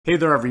Hey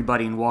there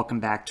everybody, and welcome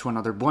back to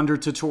another Blender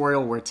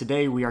tutorial where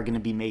today we are going to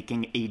be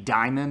making a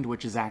diamond,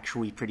 which is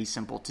actually pretty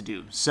simple to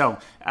do. So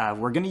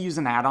we're going to use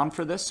an add-on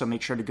for this, so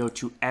make sure to go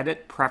to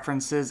Edit,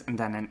 Preferences, and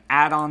then in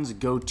Add-ons,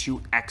 go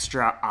to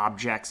Extra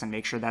Objects and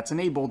make sure that's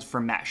enabled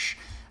for Mesh.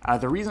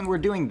 The reason we're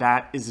doing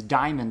that is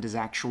diamond is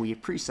actually a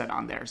preset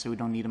on there, so we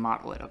don't need to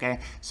model it, okay?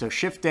 So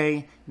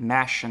Shift-A,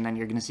 Mesh, and then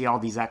you're going to see all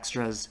these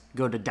extras,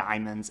 go to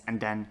diamonds, and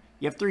then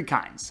you have three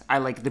kinds. I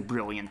like the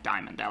brilliant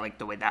diamond. I like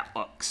the way that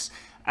looks.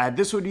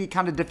 This would be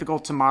kind of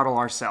difficult to model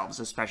ourselves,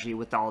 especially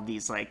with all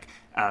these like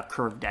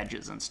curved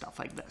edges and stuff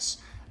like this.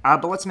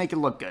 But let's make it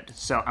look good.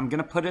 So I'm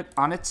going to put it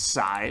on its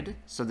side,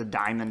 so the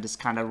diamond is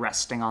kind of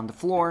resting on the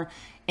floor,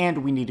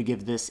 and we need to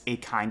give this a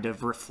kind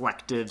of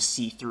reflective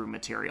see-through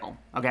material,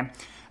 okay?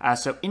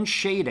 So in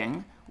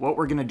shading, what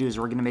we're going to do is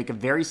we're going to make a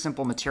very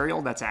simple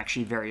material that's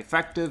actually very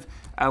effective.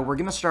 We're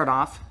going to start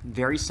off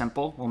very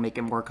simple. We'll make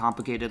it more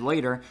complicated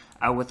later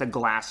with a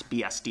glass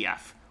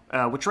BSDF.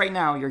 Which right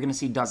now you're going to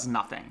see does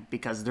nothing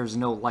because there's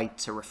no light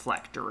to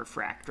reflect or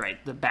refract, right?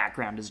 The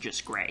background is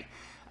just gray.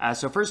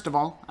 So first of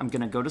all, I'm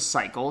going to go to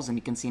cycles, and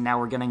you can see now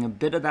we're getting a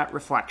bit of that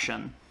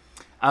reflection.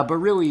 But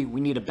really, we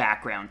need a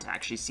background to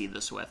actually see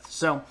this with.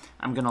 So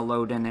I'm going to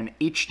load in an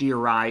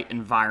HDRI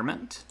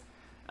environment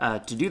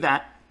to do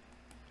that.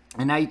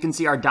 And now you can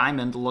see our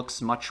diamond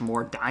looks much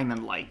more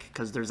diamond-like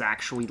because there's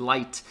actually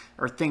light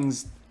or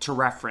things to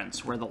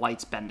reference where the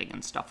light's bending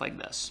and stuff like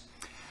this.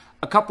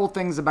 A couple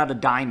things about a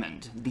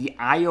diamond. The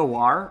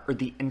IOR, or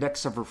the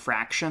index of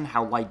refraction,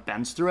 how light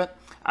bends through it,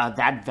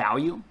 that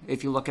value,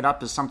 if you look it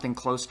up, is something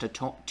close to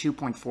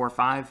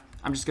 2.45.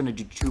 I'm just going to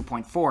do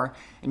 2.4,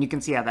 and you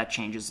can see how that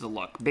changes the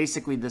look.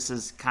 Basically, this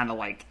is kind of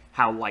like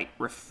how light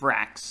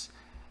refracts,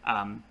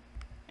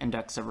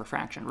 index of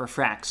refraction,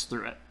 refracts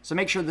through it. So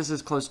make sure this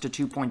is close to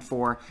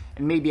 2.4,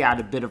 and maybe add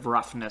a bit of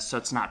roughness so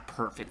it's not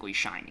perfectly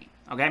shiny,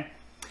 okay?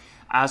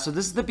 So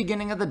this is the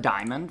beginning of the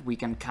diamond. We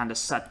can kind of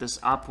set this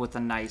up with a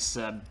nice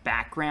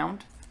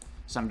background.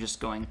 So I'm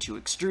just going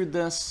to extrude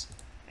this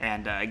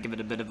and give it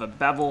a bit of a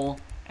bevel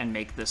and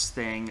make this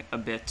thing a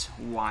bit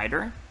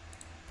wider.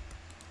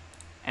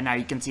 And now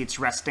you can see it's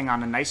resting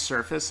on a nice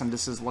surface, and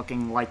this is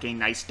looking like a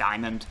nice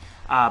diamond.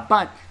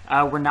 But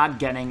we're not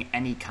getting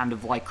any kind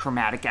of like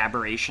chromatic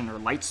aberration or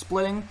light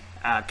splitting,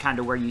 kind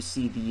of where you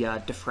see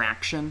the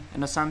diffraction,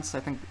 in a sense,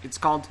 I think it's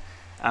called.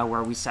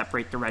 Where we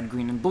separate the red,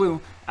 green, and blue.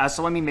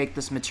 So let me make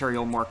this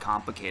material more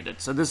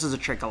complicated. So this is a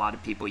trick a lot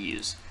of people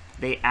use.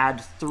 They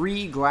add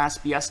 3 glass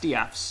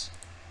BSDFs.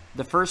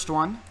 The first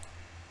one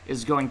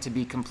is going to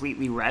be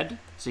completely red.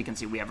 So you can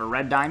see we have a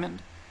red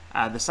diamond.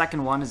 The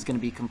second one is going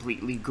to be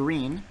completely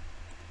green.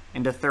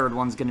 And the third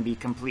one's going to be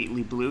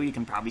completely blue. You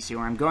can probably see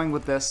where I'm going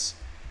with this.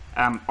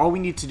 All we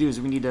need to do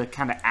is we need to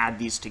kind of add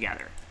these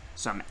together.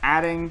 So I'm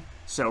adding,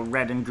 so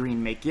red and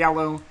green make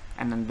yellow,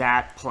 and then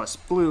that plus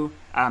blue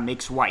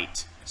makes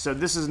white. So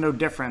this is no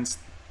different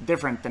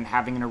than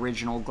having an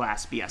original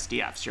glass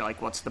BSDF. So you're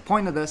like, what's the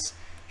point of this?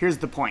 Here's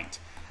the point.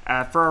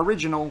 For our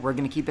original, we're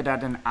going to keep it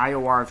at an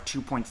IOR of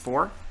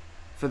 2.4.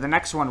 For the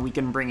next one, we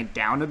can bring it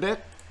down a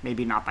bit.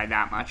 Maybe not by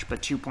that much,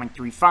 but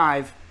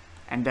 2.35.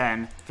 And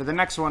then for the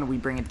next one, we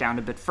bring it down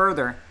a bit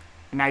further.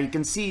 And now you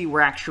can see we're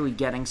actually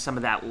getting some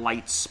of that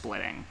light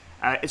splitting.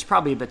 It's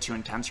probably a bit too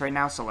intense right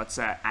now, so let's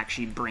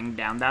actually bring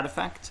down that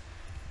effect.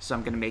 So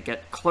I'm going to make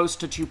it close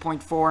to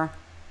 2.4.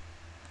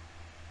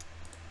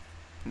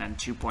 And then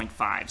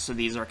 2.5. So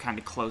these are kind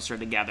of closer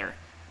together.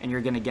 And you're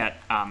going to get,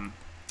 oh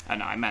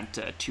no, I meant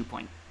 2.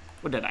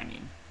 What did I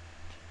mean?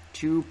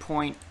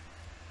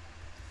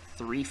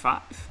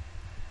 2.35.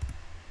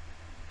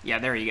 Yeah,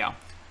 there you go.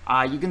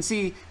 You can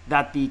see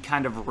that the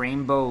kind of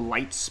rainbow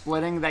light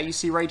splitting that you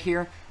see right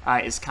here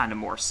is kind of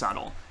more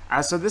subtle.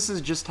 So this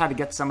is just how to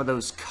get some of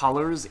those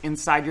colors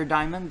inside your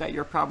diamond that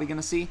you're probably going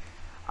to see.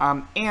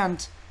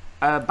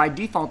 By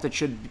default, it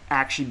should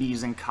actually be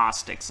using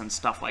caustics and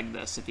stuff like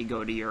this. If you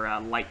go to your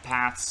light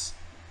paths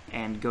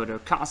and go to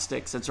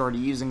caustics, it's already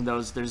using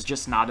those. There's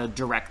just not a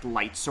direct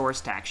light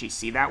source to actually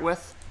see that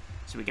with.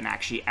 So we can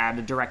actually add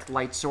a direct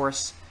light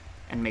source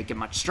and make it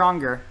much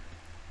stronger.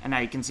 And now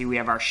you can see we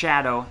have our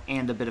shadow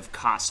and a bit of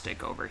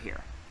caustic over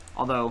here.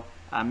 Although,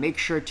 make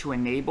sure to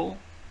enable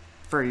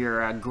for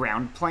your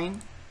ground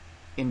plane.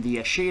 In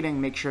the shading,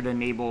 make sure to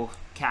enable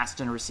cast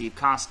and receive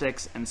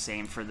caustics, and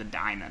same for the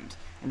diamond.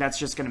 And that's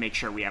just going to make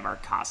sure we have our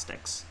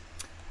caustics.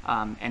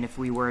 And if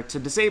we were to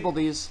disable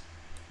these,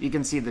 you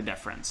can see the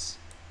difference.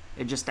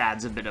 It just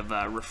adds a bit of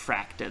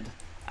refracted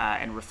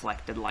and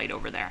reflected light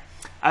over there.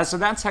 So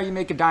that's how you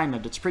make a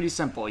diamond. It's pretty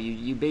simple.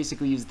 You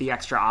basically use the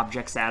extra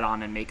objects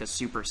add-on and make a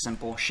super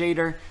simple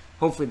shader.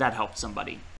 Hopefully that helped somebody.